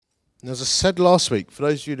And as I said last week, for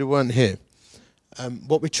those of you who weren't here,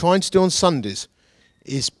 what we're trying to do on Sundays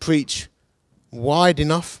is preach wide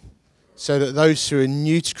enough so that those who are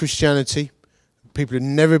new to Christianity, people who've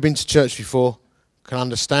never been to church before, can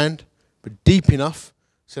understand, but deep enough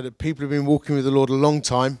so that people who've been walking with the Lord a long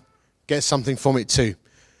time get something from it too.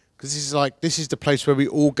 Because this is the place where we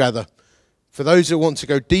all gather. For those that want to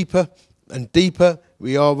go deeper and deeper,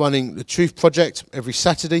 we are running the Truth Project every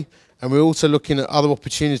Saturday, and we're also looking at other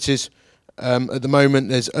opportunities. At the moment,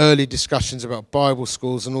 there's early discussions about Bible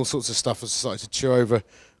schools and all sorts of stuff. I've started to chew over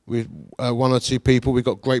with one or two people. We've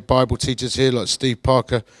got great Bible teachers here like Steve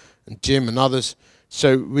Parker and Jim and others.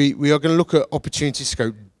 So we are going to look at opportunities to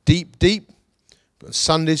go deep. But on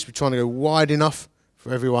Sundays, we're trying to go wide enough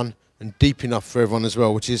for everyone and deep enough for everyone as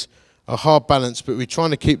well, which is a hard balance. But we're trying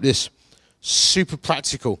to keep this super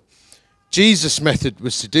practical. Jesus' method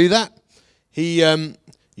was to do that.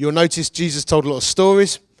 You'll notice Jesus told a lot of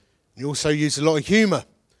stories. He also used a lot of humour.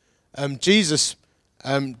 Jesus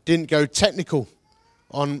didn't go technical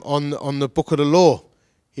on the book of the law.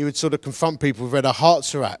 He would sort of confront people with where their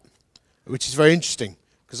hearts are at, which is very interesting,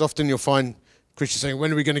 because often you'll find Christians saying,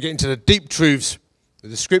 when are we going to get into the deep truths of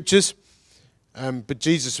the scriptures? But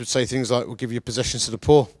Jesus would say things like, we'll give your possessions to the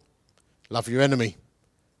poor, love your enemy,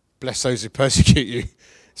 bless those who persecute you.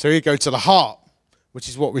 So he'd go to the heart, which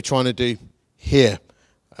is what we're trying to do here,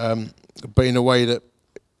 but in a way that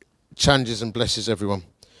challenges and blesses everyone.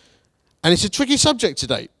 And it's a tricky subject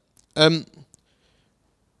today. I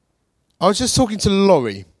was just talking to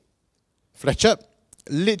Laurie Fletcher,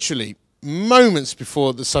 literally moments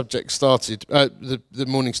before the subject started, the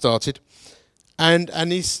morning started, and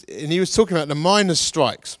he was talking about the miners'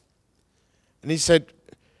 strikes. And he said,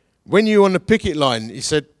 when you were on the picket line, he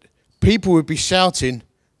said, people would be shouting,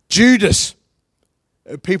 Judas,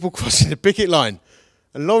 at people crossing the picket line.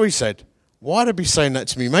 And Laurie said, why would I be saying that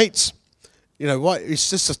to me mates? You know, why? It's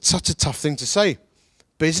just such a tough thing to say.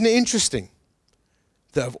 But isn't it interesting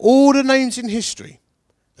that of all the names in history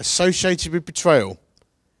associated with betrayal,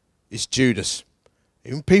 it's Judas.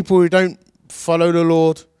 Even people who don't follow the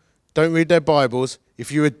Lord, don't read their Bibles,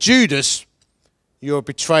 if you're a Judas, you're a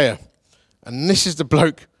betrayer. And this is the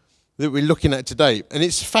bloke that we're looking at today. And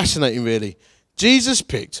it's fascinating, really. Jesus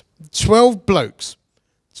picked 12 blokes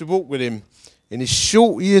to walk with him in his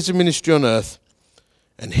short years of ministry on earth.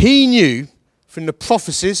 And he knew from the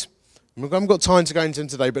prophecies, we haven't got time to go into them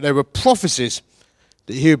today, but there were prophecies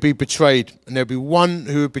that he would be betrayed. And there would be one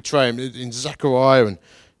who would betray him. In Zechariah, and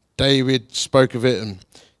David spoke of it. And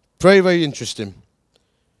very, very interesting.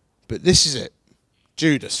 But this is it.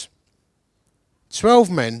 Judas. 12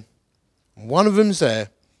 men, and one of them's there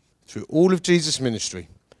through all of Jesus' ministry.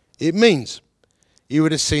 It means he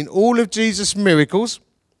would have seen all of Jesus' miracles.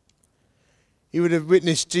 He would have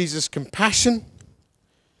witnessed Jesus' compassion.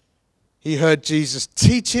 He heard Jesus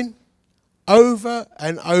teaching over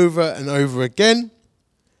and over and over again.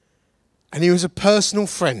 And he was a personal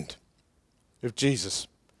friend of Jesus.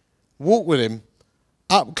 Walked with him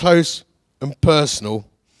up close and personal.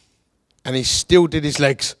 And he still did his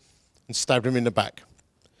legs and stabbed him in the back,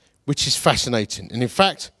 which is fascinating. And in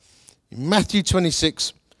fact, in Matthew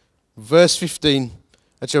 26, verse 15,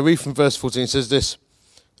 actually I'll read from verse 14, it says this,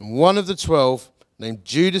 and one of the 12, named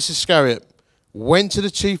Judas Iscariot, went to the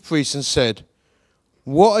chief priests and said,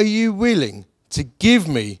 what are you willing to give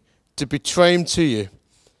me to betray him to you?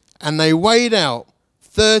 And they weighed out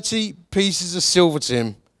 30 pieces of silver to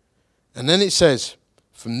him. And then it says,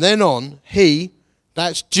 from then on, he,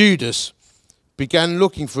 that's Judas, began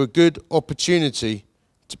looking for a good opportunity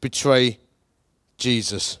to betray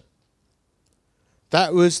Jesus.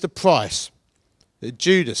 That was the price that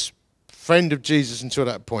Judas, friend of Jesus until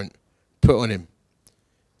that point, put on him.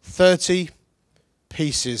 30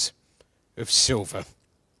 pieces of silver.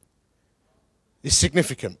 It's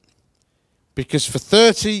significant because for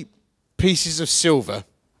 30 pieces of silver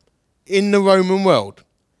in the Roman world,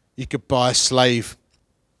 you could buy a slave.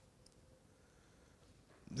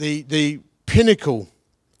 The pinnacle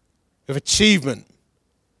of achievement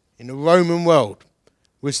in the Roman world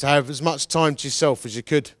was to have as much time to yourself as you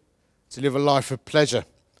could, to live a life of pleasure.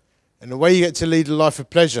 And the way you get to lead a life of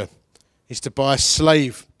pleasure is to buy a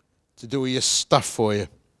slave to do all your stuff for you.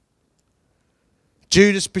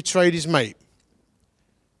 Judas betrayed his mate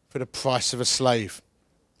for the price of a slave.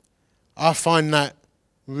 I find that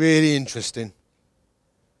really interesting.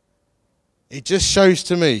 It just shows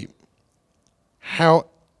to me how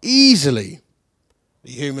easily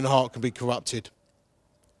the human heart can be corrupted.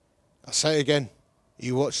 I'll say it again.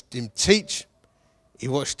 You watched him teach.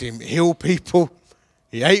 You watched him heal people.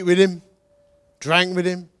 He ate with him, drank with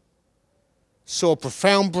him, saw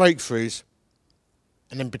profound breakthroughs,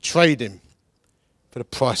 and then betrayed him for the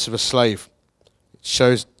price of a slave. It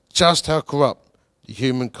shows just how corrupt the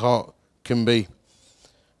human heart can be.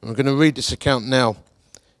 And we're going to read this account now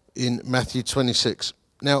in Matthew 26.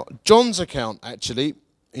 Now, John's account, actually,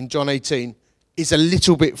 in John 18, is a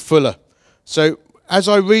little bit fuller. So, as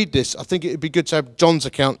I read this, I think it would be good to have John's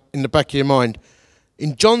account in the back of your mind.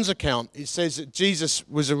 In John's account, it says that Jesus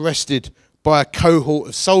was arrested by a cohort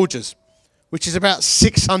of soldiers, which is about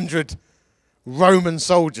 600 Roman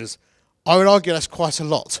soldiers. I would argue that's quite a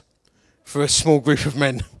lot for a small group of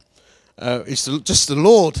men. It's just the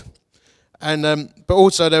Lord. And but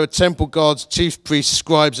also there were temple guards, chief priests,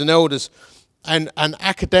 scribes and elders. And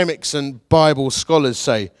academics and Bible scholars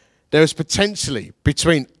say there was potentially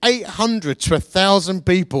between 800 to 1,000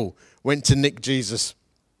 people went to nick Jesus.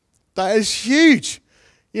 That is huge.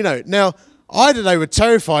 You know, now, either they were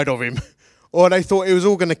terrified of him or they thought it was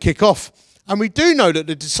all going to kick off. And we do know that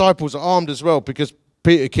the disciples are armed as well because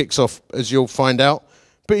Peter kicks off, as you'll find out.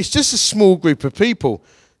 But it's just a small group of people.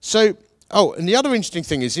 So, and the other interesting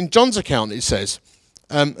thing is, in John's account it says,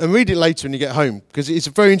 and read it later when you get home, because it's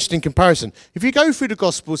a very interesting comparison. If you go through the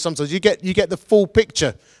Gospels, sometimes you get the full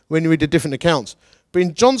picture when you read the different accounts. But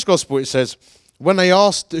in John's Gospel it says, when they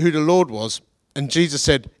asked who the Lord was, and Jesus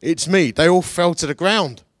said, "It's me," they all fell to the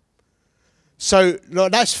ground. So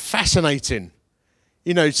that's fascinating.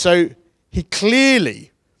 You know, so he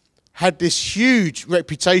clearly had this huge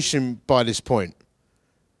reputation by this point.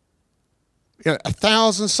 You know,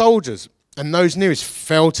 1,000 soldiers, and those nearest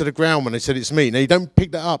fell to the ground when they said, "It's me." Now, you don't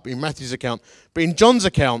pick that up in Matthew's account, but in John's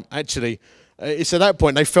account, actually, it's at that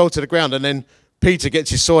point they fell to the ground, and then Peter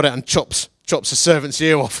gets his sword out and chops a servant's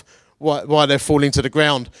ear off while they're falling to the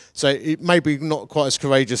ground. So it may be not quite as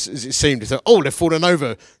courageous as it seemed. He said, "Oh, they've fallen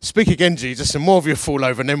over. Speak again, Jesus, and more of you fall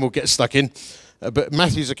over, and then we'll get stuck in." But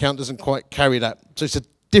Matthew's account doesn't quite carry that. So it's a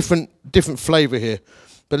different flavour here.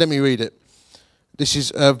 But let me read it. This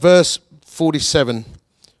is verse 47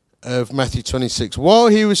 of Matthew 26. While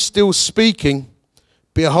he was still speaking,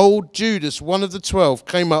 behold, Judas, one of the 12,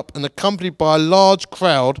 came up and accompanied by a large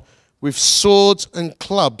crowd with swords and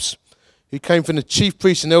clubs, who came from the chief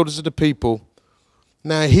priests and elders of the people.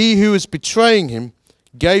 Now he who was betraying him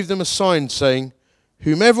gave them a sign, saying,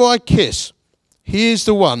 "Whomever I kiss, he is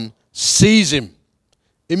the one, seize him."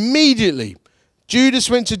 Immediately Judas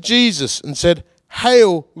went to Jesus and said,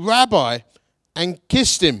 "Hail, Rabbi," and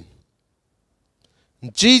kissed him.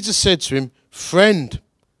 And Jesus said to him, "Friend,"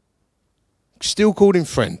 still called him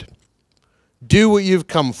friend, "do what you've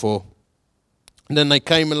come for." And then they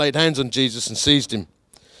came and laid hands on Jesus and seized him.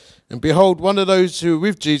 And behold, one of those who were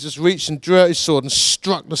with Jesus reached and drew out his sword and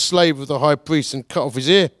struck the slave of the high priest and cut off his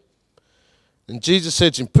ear. And Jesus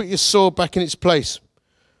said to him, "Put your sword back in its place,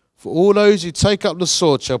 for all those who take up the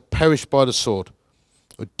sword shall perish by the sword.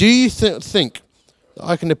 Or do you think that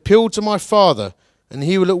I can appeal to my Father, and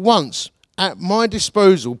he will at once, at my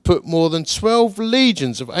disposal, put more than 12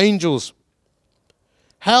 legions of angels?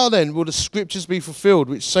 How then will the scriptures be fulfilled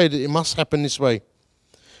which say that it must happen this way?"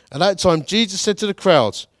 At that time Jesus said to the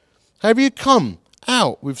crowds, "Have you come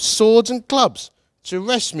out with swords and clubs to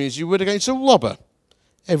arrest me as you would against a robber?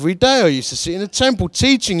 Every day I used to sit in the temple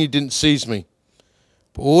teaching, you didn't seize me.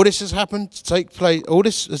 But all this has happened to take place. All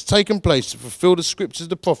this has taken place to fulfill the scriptures of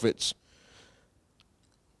the prophets."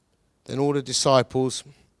 Then all the disciples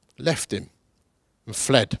left him and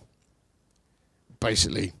fled.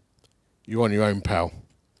 Basically, you're on your own, pal.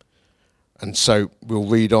 And so we'll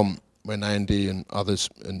read on when Andy and others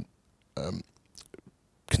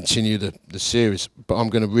continue the series. But I'm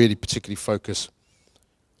going to really particularly focus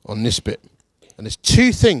on this bit. And there's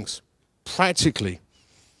two things, practically,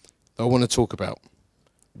 that I want to talk about.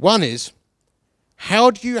 One is, how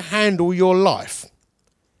do you handle your life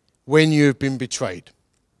when you have been betrayed?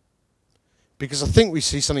 Because I think we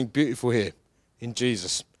see something beautiful here in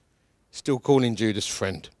Jesus, still calling Judas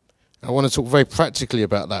friend. And I want to talk very practically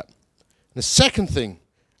about that. And the second thing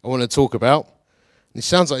I want to talk about, and it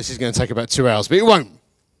sounds like this is going to take about 2 hours, but it won't.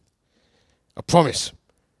 I promise.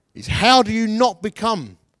 Is how do you not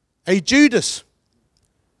become a Judas?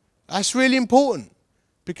 That's really important,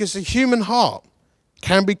 because the human heart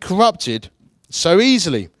can be corrupted so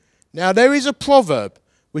easily. Now, there is a proverb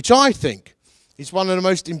which I think is one of the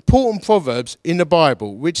most important proverbs in the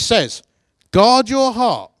Bible, which says, "Guard your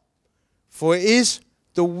heart, for it is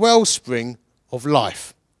the wellspring of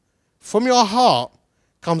life." From your heart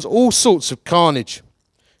comes all sorts of carnage.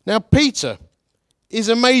 Now, Peter is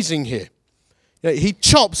amazing here. He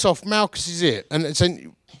chops off Malchus's ear, and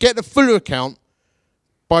get the fuller account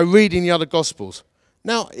by reading the other Gospels.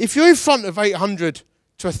 Now, if you're in front of 800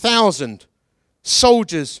 to 1,000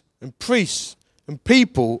 soldiers and priests and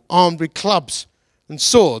people armed with clubs and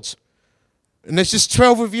swords, and there's just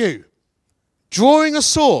 12 of you. Drawing a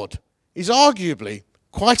sword is arguably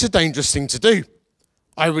quite a dangerous thing to do.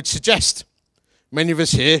 I would suggest many of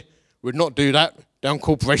us here would not do that down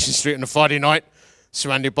Corporation Street on a Friday night,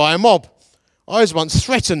 surrounded by a mob. I was once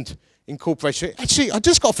threatened in Corporation Street. Actually, I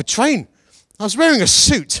just got off a train. I was wearing a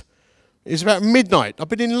suit. It was about midnight. I've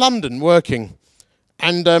been in London working.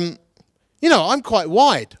 And, you know, I'm quite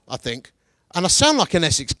wide, I think. And I sound like an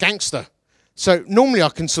Essex gangster. So normally I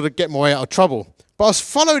can sort of get my way out of trouble. But I was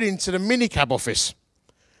followed into the minicab office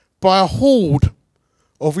by a horde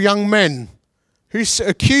of young men who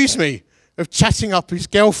accused me of chatting up his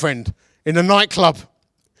girlfriend in a nightclub.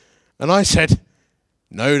 And I said,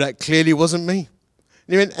 no, that clearly wasn't me.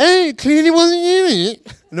 And he went, hey, it clearly wasn't you.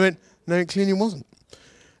 And I went, no, it clearly wasn't.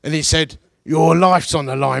 And he said, your life's on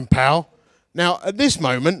the line, pal. Now, at this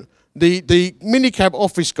moment, the minicab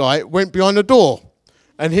office guy went behind the door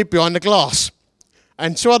and hid behind the glass.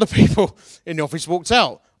 And 2 other people in the office walked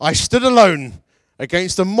out. I stood alone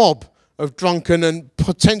against a mob of drunken and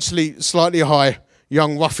potentially slightly high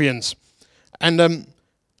young ruffians. And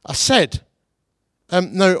I said,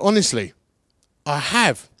 no, honestly, I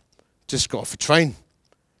have just got off a train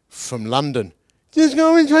from London. Just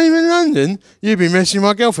got off a train from London? You've been messing with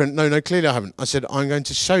my girlfriend. No, clearly I haven't. I said, I'm going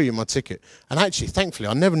to show you my ticket. And actually, thankfully,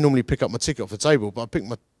 I never normally pick up my ticket off the table, but I picked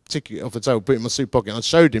my ticket off the table, put it in my suit pocket, and I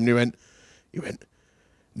showed him, and he went,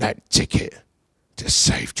 that ticket just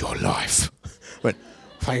saved your life. I went,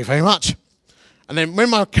 thank you very much. And then when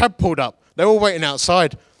my cab pulled up, they were all waiting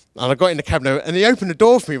outside. And I got in the cab and he opened the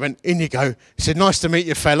door for me, went, in you go. He said, nice to meet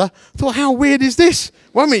you, fella. I thought, how weird is this?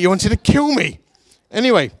 1 minute you wanted to kill me.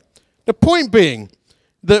 Anyway, the point being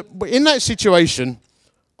that in that situation,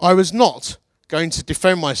 I was not going to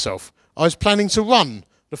defend myself. I was planning to run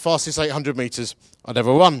the fastest 800 metres I'd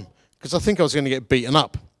ever run because I think I was going to get beaten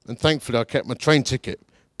up. And thankfully, I kept my train ticket.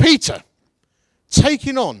 Peter,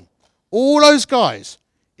 taking on all those guys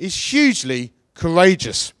is hugely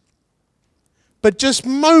courageous. But just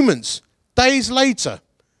moments, days later,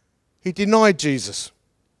 he denied Jesus.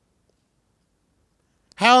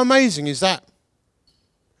 How amazing is that?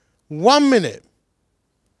 1 minute,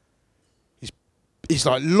 he's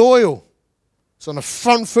like loyal. He's on the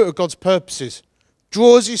front foot of God's purposes.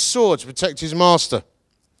 Draws his sword to protect his master.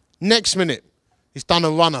 Next minute, he's done a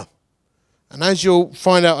runner. And as you'll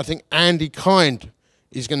find out, I think Andy Kind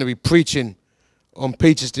is going to be preaching on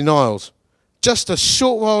Peter's denials. Just a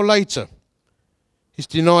short while later, he's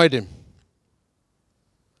denied him.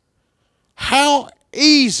 How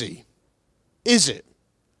easy is it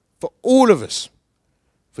for all of us,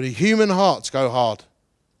 for the human heart to go hard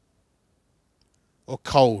or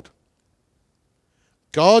cold?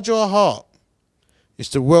 Guard your heart. It's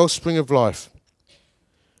the wellspring of life.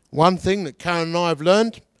 One thing that Karen and I have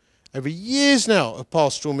learned over years now of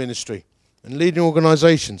pastoral ministry and leading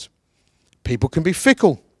organisations, people can be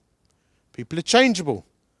fickle. People are changeable.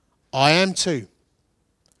 I am too.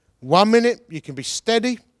 1 minute you can be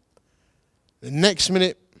steady. The next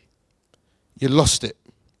minute you lost it.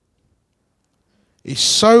 It's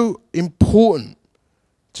so important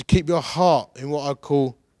to keep your heart in what I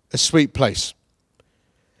call a sweet place.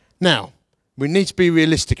 Now, we need to be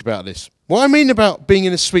realistic about this. What I mean about being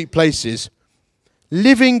in a sweet place is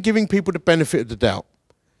living, giving people the benefit of the doubt,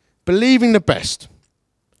 believing the best.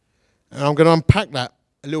 And I'm going to unpack that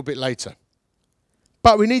a little bit later.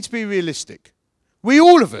 But we need to be realistic.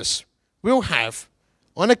 All of us will have,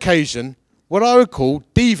 on occasion, what I would call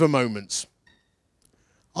diva moments.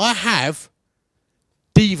 I have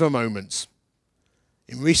diva moments.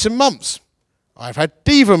 In recent months, I've had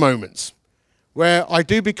diva moments where I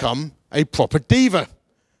do become a proper diva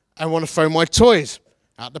and want to throw my toys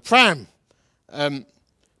out the pram.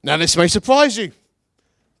 Now, this may surprise you,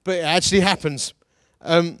 but it actually happens.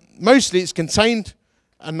 Mostly it's contained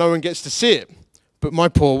and no one gets to see it, but my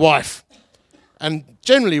poor wife. And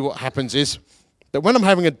generally what happens is that when I'm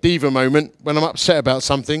having a diva moment, when I'm upset about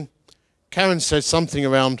something, Karen says something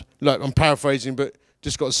around, look, I'm paraphrasing, but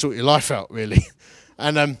just got to sort your life out, really.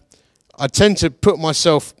 And I tend to put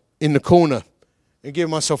myself in the corner and give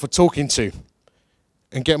myself a talking to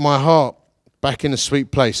and get my heart back in a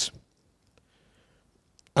sweet place.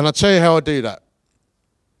 And I'll tell you how I do that.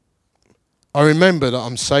 I remember that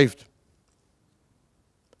I'm saved.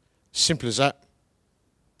 Simple as that.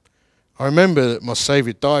 I remember that my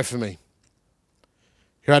Saviour died for me.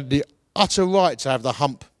 He had the utter right to have the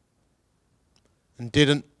hump and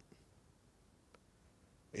didn't.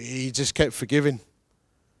 He just kept forgiving.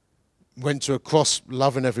 Went to a cross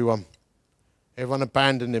loving everyone. Everyone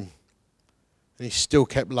abandoned him. And he still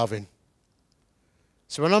kept loving.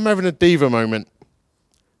 So when I'm having a diva moment,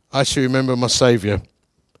 I should remember my Saviour.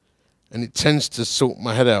 And it tends to sort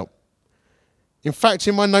my head out. In fact,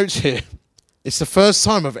 in my notes here, it's the first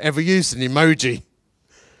time I've ever used an emoji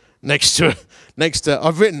next to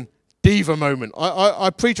I've written diva moment. I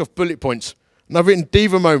preach off bullet points, and I've written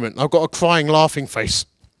diva moment. I've got a crying, laughing face.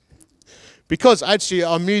 Because actually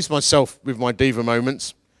I amuse myself with my diva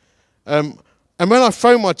moments. And when I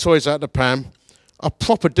throw my toys out the pram, I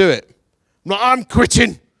proper do it. I'm like, I'm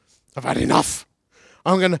quitting. I've had enough.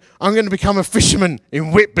 I'm gonna become a fisherman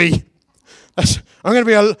in Whitby.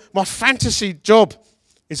 My fantasy job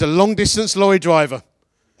is a long distance lorry driver.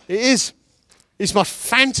 It is. It's my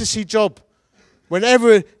fantasy job.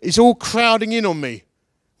 Whenever it's all crowding in on me,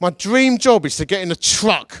 my dream job is to get in a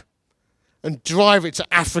truck and drive it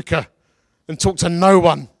to Africa and talk to no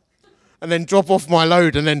one, and then drop off my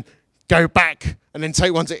load and then go back and then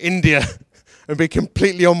take one to India and be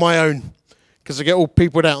completely on my own because I get all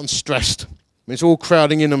peopled out and stressed. It's all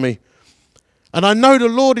crowding in on me. And I know the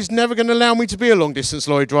Lord is never going to allow me to be a long-distance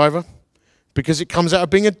lorry driver because it comes out of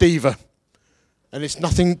being a diva. And it's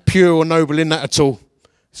nothing pure or noble in that at all.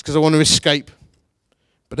 It's because I want to escape.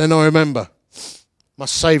 But then I remember, my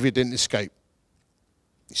Saviour didn't escape.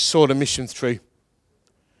 He saw the mission through.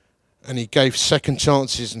 And he gave second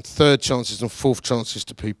chances and third chances and fourth chances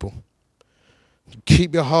to people.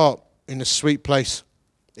 Keep your heart in a sweet place.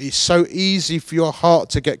 It's so easy for your heart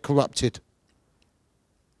to get corrupted.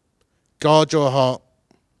 Guard your heart.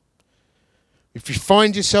 If you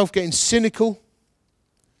find yourself getting cynical,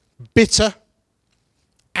 bitter,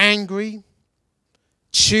 angry,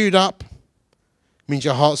 chewed up, it means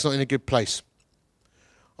your heart's not in a good place.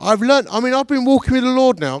 I've been walking with the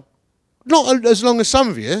Lord now, not as long as some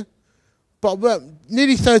of you, but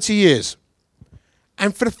nearly 30 years.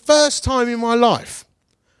 And for the first time in my life,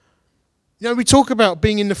 we talk about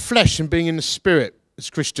being in the flesh and being in the spirit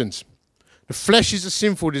as Christians. The flesh is a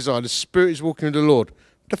sinful desire. The spirit is walking with the Lord.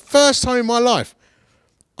 The first time in my life,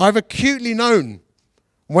 I've acutely known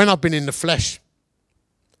when I've been in the flesh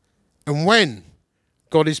and when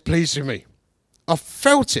God is pleased with me. I've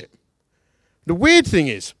felt it. The weird thing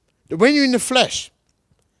is that when you're in the flesh,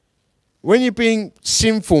 when you're being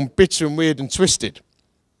sinful and bitter and weird and twisted,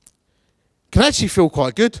 it can actually feel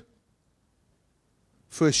quite good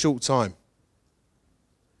for a short time.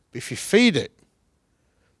 But if you feed it,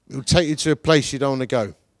 it'll take you to a place you don't want to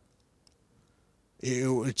go.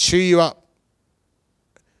 It'll chew you up.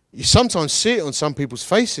 You sometimes see it on some people's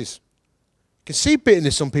faces. You can see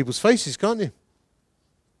bitterness on people's faces, can't you?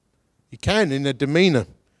 You can in their demeanour.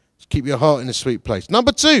 Just keep your heart in a sweet place.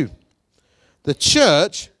 Number 2, the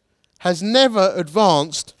church has never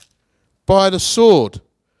advanced by the sword.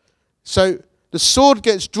 So the sword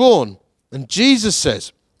gets drawn, and Jesus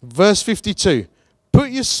says, verse 52,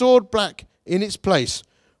 put your sword back in its place,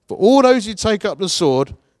 for all those who take up the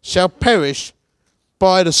sword shall perish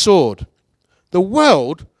by the sword. The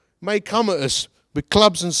world may come at us with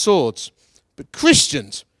clubs and swords, but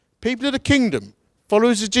Christians, people of the kingdom,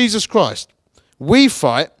 followers of Jesus Christ, we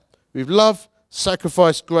fight with love,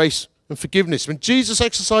 sacrifice, grace, and forgiveness. When Jesus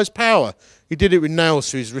exercised power, he did it with nails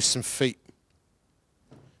through his wrists and feet.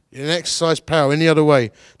 He didn't exercise power any other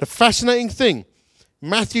way. The fascinating thing,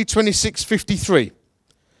 Matthew 26:53,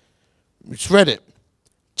 which read it,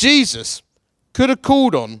 Jesus could have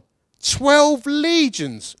called on 12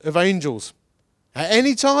 legions of angels at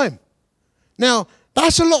any time. Now,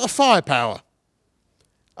 that's a lot of firepower.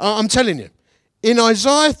 I'm telling you. In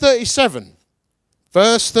Isaiah 37,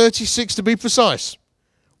 verse 36 to be precise,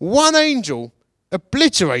 one angel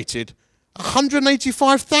obliterated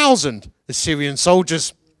 185,000 Assyrian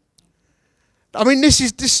soldiers. I mean, this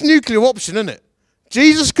is this nuclear option, isn't it?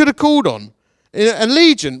 Jesus could have called on a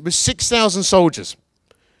legion with 6,000 soldiers.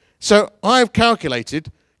 So I have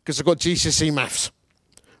calculated, because I've got GCSE maths,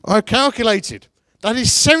 I've calculated that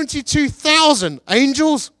is 72,000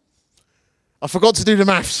 angels. I forgot to do the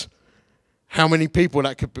maths, how many people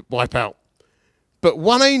that could wipe out. But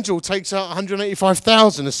one angel takes out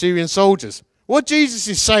 185,000 Assyrian soldiers. What Jesus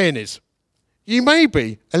is saying is, you may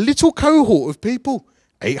be a little cohort of people,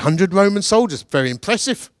 800 Roman soldiers, very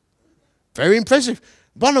impressive. Very impressive.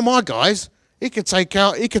 One of my guys, he could take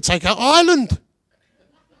out Ireland.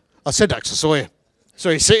 I said that because I saw you.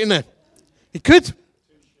 So he's sitting there. He could.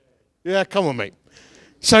 Yeah, come on, mate.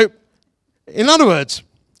 So, in other words,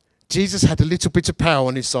 Jesus had a little bit of power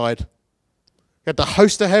on his side. He had the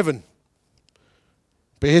host of heaven.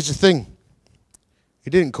 But here's the thing.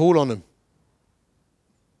 He didn't call on them.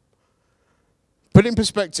 Put it in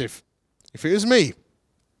perspective. If it was me,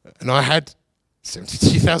 and I had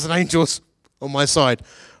 72,000 angels on my side,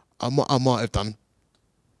 I might have done.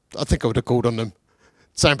 I think I would have called on them.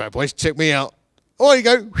 Saying, bad boys, check me out. Or you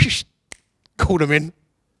go, whoosh, called them in.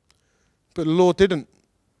 But the Lord didn't.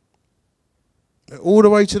 All the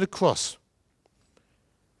way to the cross.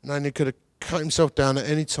 And he could have cut himself down at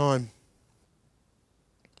any time.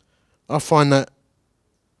 I find that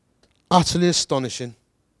utterly astonishing.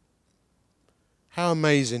 How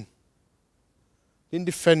amazing. Didn't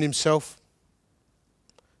defend himself.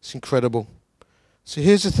 It's incredible. So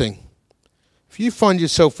here's the thing. If you find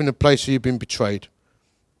yourself in a place where you've been betrayed,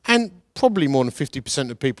 and probably more than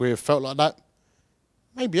 50% of people here have felt like that,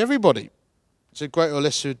 maybe everybody, to a greater or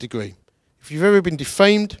lesser degree. If you've ever been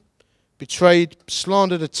defamed, betrayed,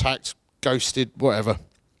 slandered, attacked, ghosted, whatever,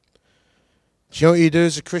 do you know what you do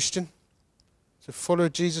as a Christian? As a follower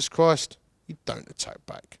of Jesus Christ, you don't attack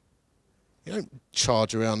back. You don't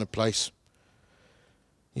charge around the place.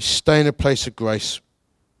 You stay in a place of grace.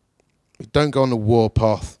 You don't go on the war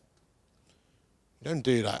path. You don't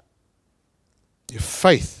do that. Your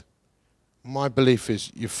faith, my belief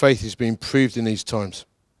is, your faith is being proved in these times.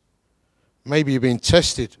 Maybe you're being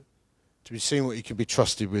tested to be seen what you can be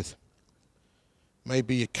trusted with.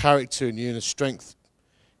 Maybe your character and your inner strength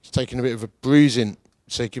is taking a bit of a bruising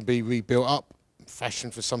so you can be rebuilt up,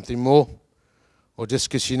 fashioned for something more. Or just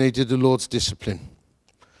because you needed the Lord's discipline.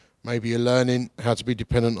 Maybe you're learning how to be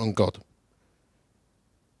dependent on God.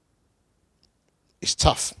 It's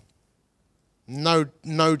tough. No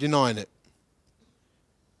denying it.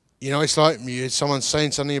 You know, it's like someone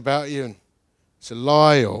saying something about you and it's a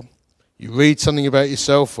lie, or you read something about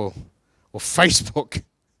yourself, or Facebook.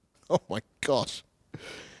 Oh my gosh.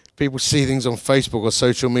 People see things on Facebook or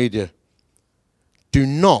social media. Do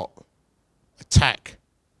not attack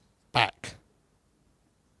back.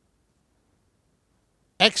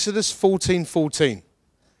 Exodus 14:14.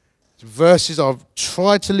 Verses I've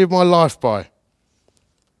tried to live my life by.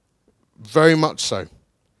 Very much so.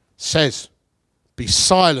 Says, be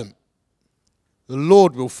silent. The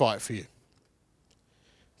Lord will fight for you.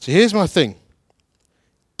 So here's my thing.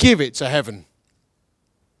 Give it to heaven.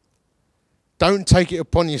 Don't take it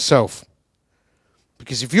upon yourself.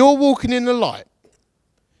 Because if you're walking in the light,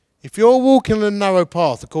 if you're walking on a narrow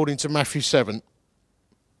path according to Matthew 7,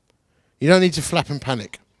 you don't need to flap and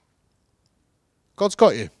panic. God's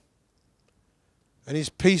got you. And his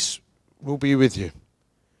peace will be with you.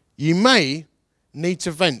 You may need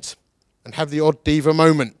to vent and have the odd diva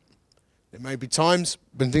moment. There may be times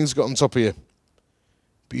when things got on top of you.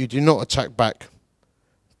 But you do not attack back.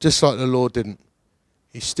 Just like the Lord didn't.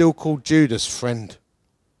 He still called Judas friend.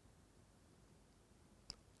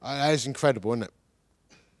 That is incredible, isn't it?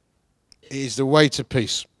 It is the way to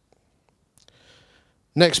peace.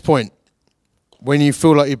 Next point. When you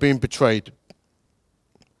feel like you're being betrayed,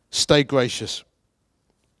 stay gracious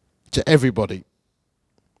to everybody.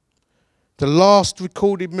 The last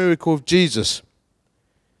recorded miracle of Jesus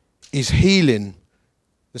is healing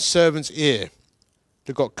the servant's ear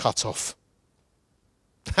that got cut off.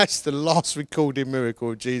 That's the last recorded miracle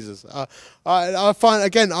of Jesus. I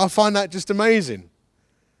find that just amazing.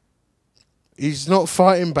 He's not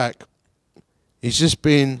fighting back. He's just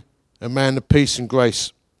being a man of peace and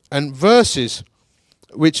grace. And verses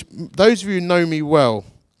which those of you who know me well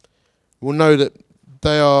will know that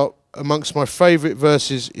they are amongst my favourite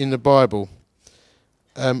verses in the Bible.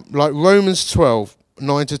 Like Romans 12,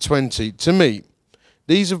 9 to 20. To me,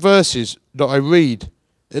 these are verses that I read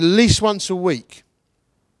at least once a week.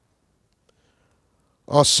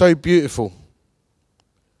 Are so beautiful.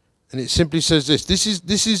 And it simply says this.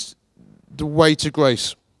 This is the way to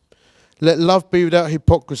grace. Let love be without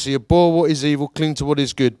hypocrisy. Abhor what is evil. Cling to what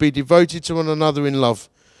is good. Be devoted to one another in love.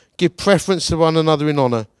 Give preference to one another in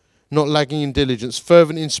honour. Not lagging in diligence.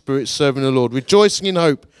 Fervent in spirit. Serving the Lord. Rejoicing in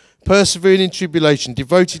hope. Persevering in tribulation.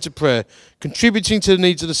 Devoted to prayer. Contributing to the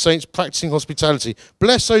needs of the saints. Practising hospitality.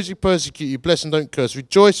 Bless those who persecute you. Bless and don't curse.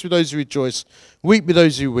 Rejoice with those who rejoice. Weep with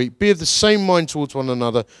those who weep. Be of the same mind towards one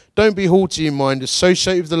another. Don't be haughty in mind.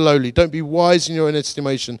 Associate with the lowly. Don't be wise in your own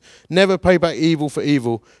estimation. Never pay back evil for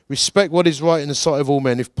evil. Respect what is right in the sight of all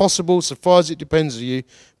men. If possible, so far as it depends on you,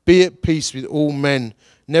 be at peace with all men.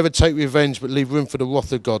 Never take revenge, but leave room for the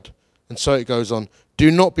wrath of God. And so it goes on.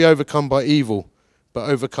 Do not be overcome by evil, but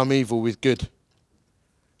overcome evil with good.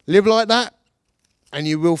 Live like that, and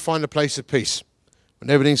you will find a place of peace when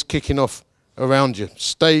everything's kicking off around you.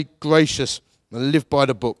 Stay gracious and live by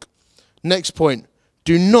the book. Next point,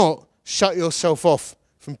 do not shut yourself off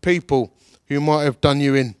from people who might have done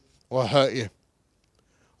you in or hurt you.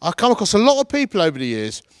 I've come across a lot of people over the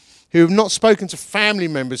years who have not spoken to family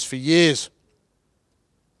members for years.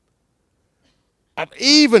 I've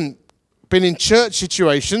even been in church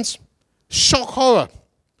situations, shock horror,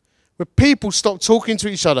 where people stop talking to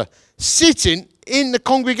each other, sitting in the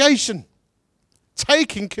congregation.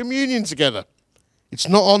 taking communion together. It's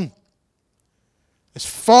not on. As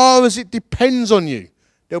far as it depends on you,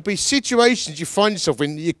 there'll be situations you find yourself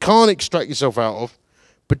in that you can't extract yourself out of,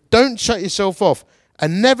 but don't shut yourself off.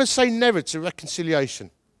 And never say never to reconciliation.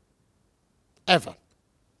 Ever.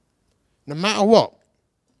 No matter what.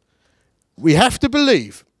 We have to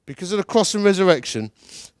believe, because of the cross and resurrection,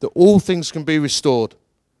 that all things can be restored.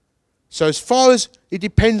 So as far as it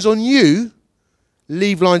depends on you,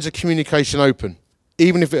 leave lines of communication open,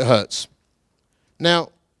 even if it hurts. Now,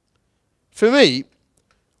 for me,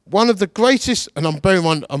 one of the greatest, and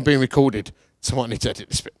I'm being recorded, so I might need to edit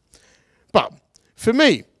this bit. But for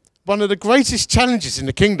me, one of the greatest challenges in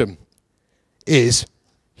the kingdom is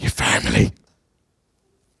your family.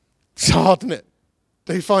 It's hard, isn't it?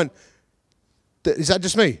 Do you find, is that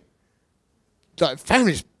just me? Like,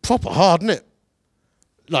 family's proper hard, isn't it?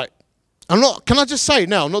 Like, can I just say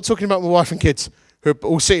now, I'm not talking about my wife and kids who are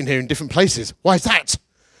all sitting here in different places. Why is that?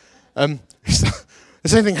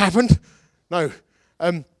 Has anything happened? No.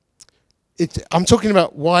 I'm talking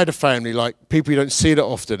about wider family, like people you don't see that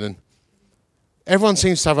often. And everyone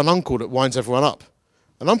seems to have an uncle that winds everyone up.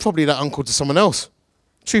 And I'm probably that uncle to someone else.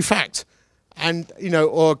 True fact. And,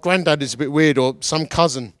 or granddad is a bit weird, or some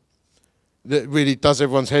cousin that really does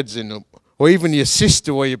everyone's heads in, or even your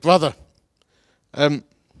sister or your brother.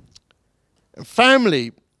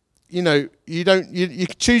 Family, you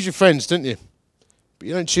choose your friends, don't you? But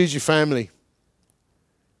you don't choose your family.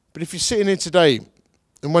 But if you're sitting here today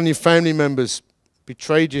and one of your family members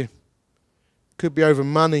betrayed you, could be over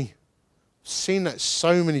money. I've seen that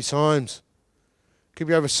so many times. Could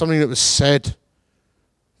be over something that was said,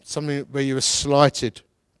 something where you were slighted.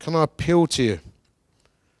 Can I appeal to you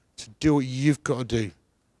to do what you've got to do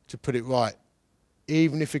to put it right,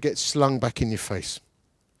 even if it gets slung back in your face?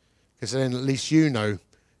 Because then at least you know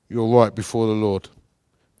you're right before the Lord.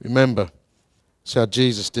 Remember, that's how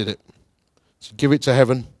Jesus did it. So give it to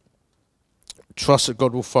heaven. Trust that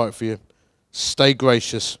God will fight for you. Stay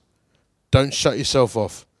gracious. Don't shut yourself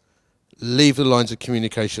off. Leave the lines of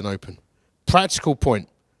communication open. Practical point.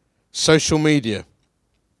 Social media.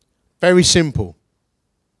 Very simple.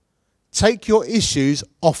 Take your issues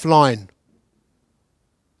offline.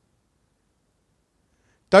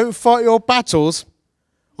 Don't fight your battles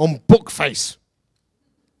on Bookface.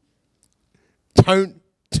 Don't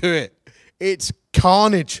do it. It's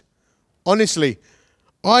carnage. Honestly,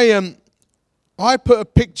 I put a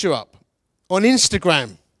picture up on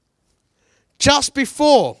Instagram just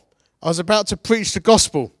before I was about to preach the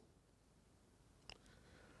gospel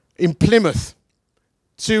in Plymouth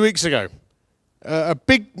 2 weeks ago. A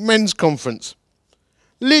big men's conference.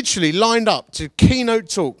 Literally lined up to keynote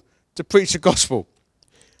talk to preach the gospel.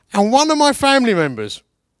 And one of my family members,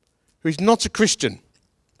 who's not a Christian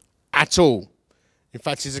at all, in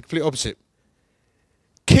fact he's the complete opposite,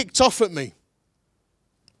 kicked off at me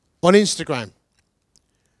on Instagram.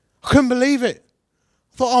 I couldn't believe it.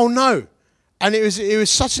 I thought, oh no. And it was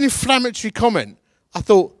such an inflammatory comment. I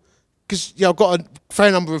thought, because I've got a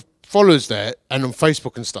fair number of followers there and on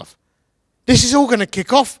Facebook and stuff. This is all going to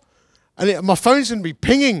kick off. And my phone's going to be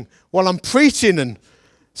pinging while I'm preaching. And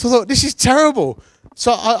so I thought, this is terrible.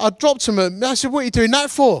 So I dropped them and I said, what are you doing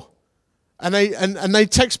that for? And they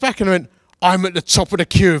text back and I went, I'm at the top of the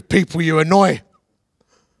queue of people you annoy.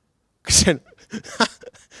 Because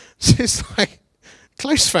it's like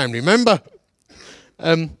close family member.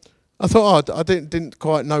 I thought, I didn't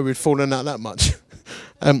quite know we'd fallen out that much.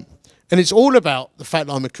 And it's all about the fact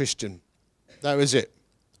that I'm a Christian. That was it.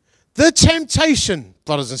 The temptation,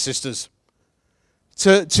 brothers and sisters,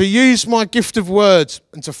 to use my gift of words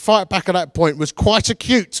and to fight back at that point was quite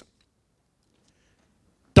acute.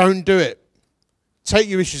 Don't do it. Take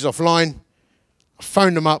your issues offline. I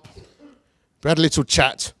phoned them up. We had a little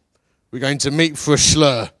chat. We're going to meet for a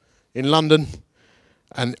slur in London,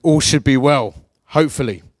 and all should be well,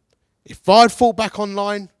 hopefully. If I'd fought back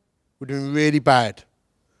online, it would have been really bad.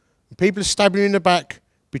 When people are stabbing you in the back,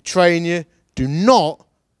 betraying you, do not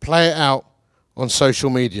play it out on social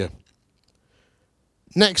media.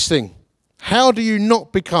 Next thing, how do you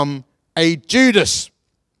not become a Judas?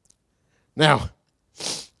 Now,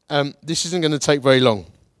 this isn't going to take very long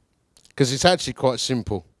because it's actually quite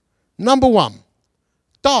simple. Number one,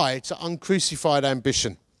 die to uncrucified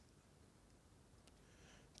ambition.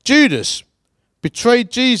 Judas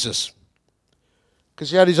betrayed Jesus because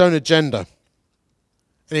he had his own agenda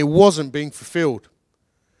and it wasn't being fulfilled.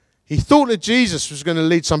 He thought that Jesus was going to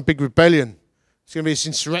lead some big rebellion. He's going to be this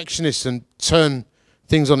insurrectionist and turn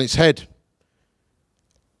things on its head.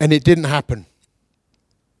 And it didn't happen.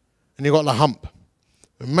 And he got the hump.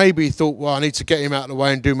 And maybe he thought, well, I need to get him out of the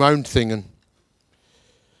way and do my own thing. And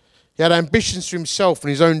He had ambitions for himself and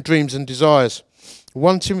his own dreams and desires.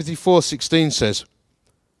 1 Timothy 4:16 says,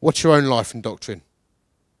 watch your own life and doctrine.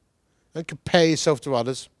 Don't compare yourself to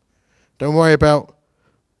others. Don't worry about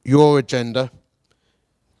your agenda.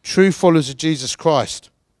 True followers of Jesus Christ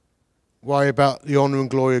worry about the honour and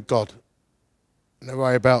glory of God. And they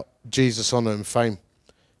worry about Jesus' honour and fame.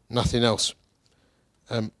 Nothing else.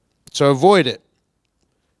 So avoid it.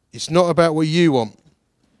 It's not about what you want.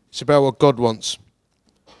 It's about what God wants.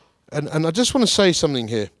 And I just want to say something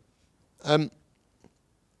here. You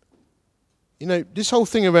know, this whole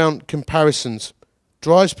thing around comparisons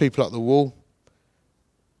drives people up the wall.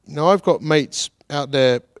 You know, I've got mates out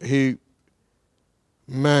there who,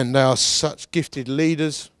 man, they are such gifted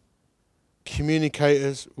leaders,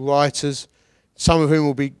 communicators, writers, some of whom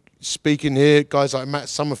will be speaking here, guys like Matt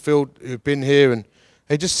Summerfield who've been here, and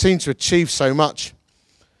they just seem to achieve so much.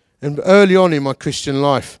 And early on in my Christian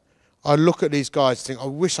life, I look at these guys and think, I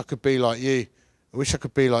wish I could be like you. I wish I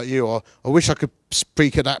could be like you. Or I wish I could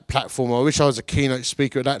speak at that platform. Or I wish I was a keynote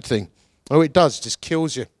speaker at that thing. Oh, it does. It just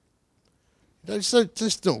kills you. It's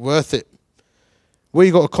just not worth it. Where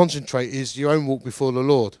you've got to concentrate is your own walk before the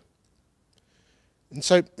Lord. And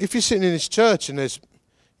so if you're sitting in this church and there's,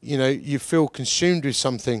 you know, you feel consumed with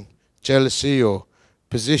something, jealousy or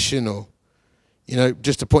position or, you know,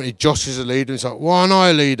 just appointed Josh as a leader, it's like, why aren't I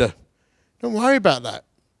a leader? Don't worry about that.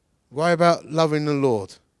 Worry about loving the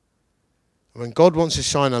Lord. And when God wants to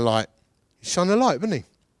shine a light, He'll shine a light, won't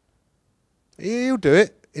He? He'll do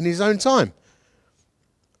it in His own time.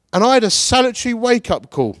 And I had a salutary wake-up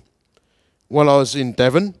call while I was in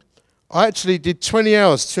Devon. I actually did 20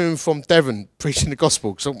 hours to and from Devon preaching the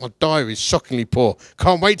gospel because my diary is shockingly poor.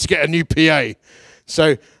 Can't wait to get a new PA.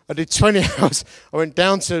 So I did 20 hours. I went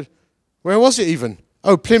down to, where was it even?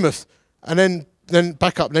 Oh, Plymouth. And then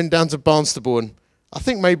back up, then down to Barnstable. And I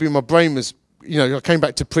think maybe my brain was, you know, I came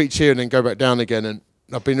back to preach here and then go back down again. And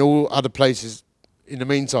I've been all other places in the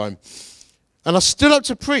meantime. And I stood up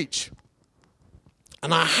to preach.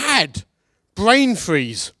 And I had brain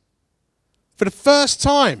freeze for the first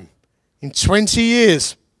time in 20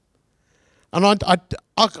 years. And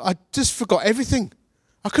I just forgot everything.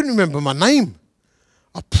 I couldn't remember my name.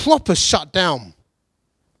 I proper shut down.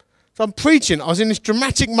 So I'm preaching. I was in this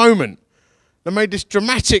dramatic moment. I made this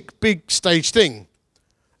dramatic big stage thing.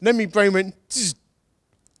 And then my brain went, zzz.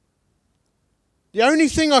 The only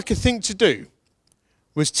thing I could think to do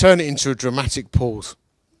was turn it into a dramatic pause.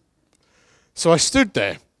 So I stood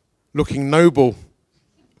there looking noble,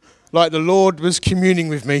 like the Lord was communing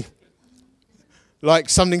with me, like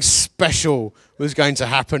something special was going to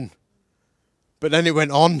happen. But then it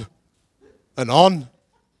went on and on,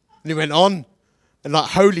 and it went on, and like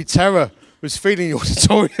holy terror was filling the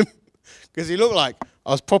auditorium because it looked like I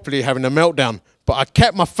was properly having a meltdown. But I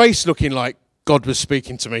kept my face looking like God was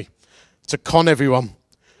speaking to me to con everyone.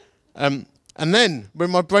 And then when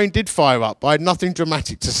my brain did fire up, I had nothing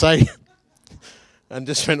dramatic to say and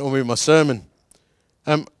just went on with my sermon.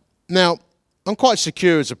 Now, I'm quite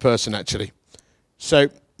secure as a person, actually. So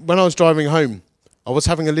when I was driving home, I was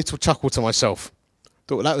having a little chuckle to myself.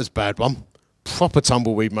 Thought, well, that was a bad one. Proper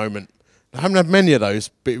tumbleweed moment. I haven't had many of those,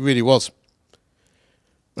 but it really was.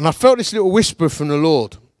 And I felt this little whisper from the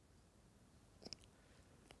Lord.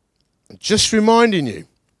 Just reminding you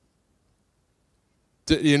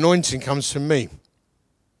that the anointing comes from me.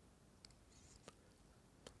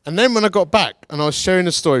 And then when I got back and I was sharing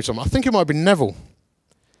the story to someone, I think it might have been Neville,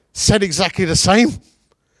 said exactly the same.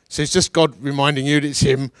 So it's just God reminding you that it's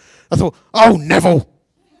him. I thought, oh, Neville.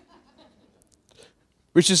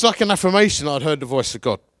 Which is like an affirmation I'd heard the voice of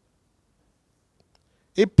God.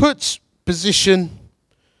 It puts position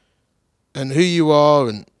and who you are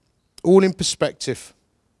and all in perspective.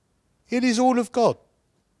 It is all of God.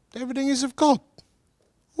 Everything is of God.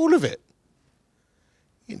 All of it.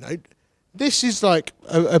 You know, this is like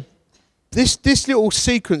this little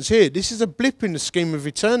sequence here. This is a blip in the scheme of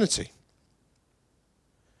eternity.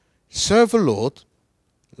 Serve the Lord.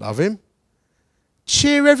 Love Him.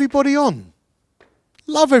 Cheer everybody on.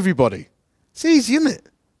 Love everybody. It's easy, isn't it?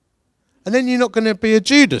 And then you're not going to be a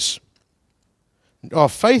Judas. Our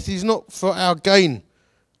faith is not for our gain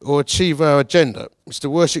or achieve our agenda. It's to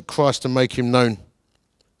worship Christ and make Him known.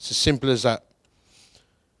 It's as simple as that.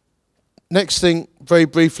 Next thing, very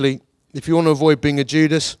briefly, if you want to avoid being a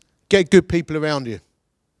Judas, get good people around you.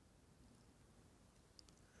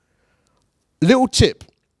 Little tip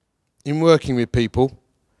in working with people,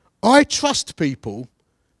 I trust people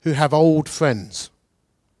who have old friends.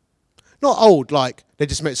 Not old like they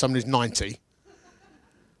just met someone who's 90.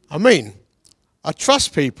 I mean, I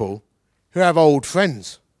trust people who have old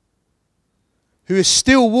friends, who are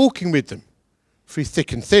still walking with them through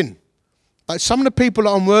thick and thin. Like some of the people that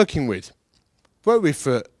I'm working with, worked with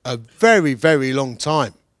for a very, very long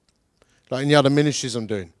time. Like in the other ministries I'm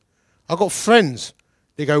doing. I've got friends,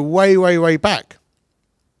 they go way, way, way back.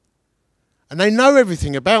 And they know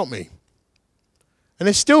everything about me. And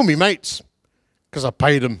they're still me mates, because I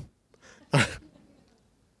pay them.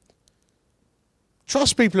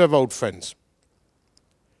 Trust people who have old friends.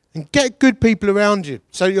 And get good people around you,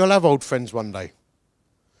 so you'll have old friends one day.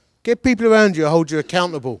 Get people around you who hold you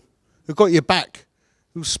accountable, who've got your back,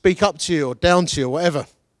 who'll speak up to you or down to you or whatever.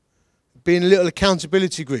 Be in little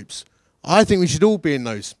accountability groups. I think we should all be in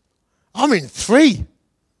those. I'm in 3.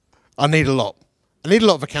 I need a lot. I need a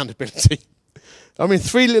lot of accountability. I'm in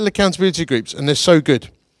 3 little accountability groups, and they're so good.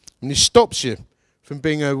 And it stops you from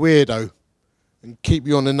being a weirdo and keep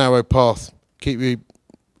you on the narrow path, keep you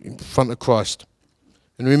in front of Christ.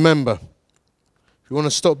 And remember, if you want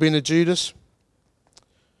to stop being a Judas,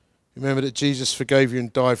 remember that Jesus forgave you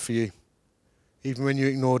and died for you, even when you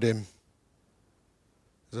ignored him.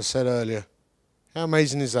 As I said earlier, how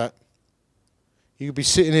amazing is that? You could be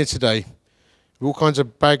sitting here today with all kinds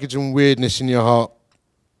of baggage and weirdness in your heart,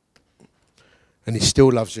 and he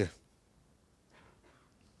still loves you.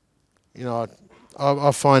 You know,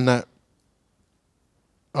 I find that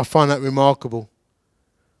remarkable,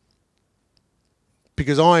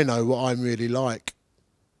 because I know what I'm really like.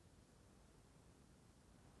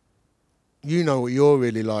 You know what you're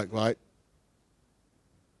really like, right?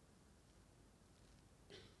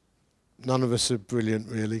 None of us are brilliant,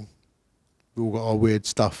 really. We've all got our weird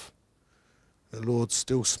stuff. The Lord's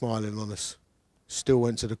still smiling on us. Still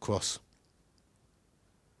went to the cross.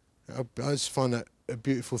 I just find that a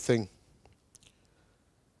beautiful thing.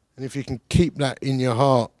 And if you can keep that in your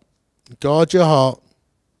heart, guard your heart.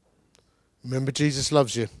 Remember, Jesus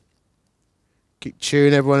loves you. Keep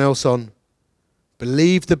cheering everyone else on.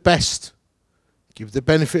 Believe the best. Give the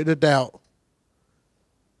benefit of the doubt.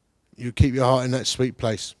 You keep your heart in that sweet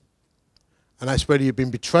place. And that's whether you've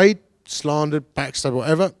been betrayed, slandered, backstabbed,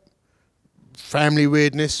 whatever. Family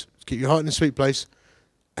weirdness. Keep your heart in a sweet place.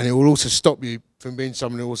 And it will also stop you from being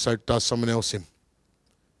someone who also does someone else in.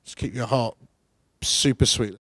 Just keep your heart super sweet.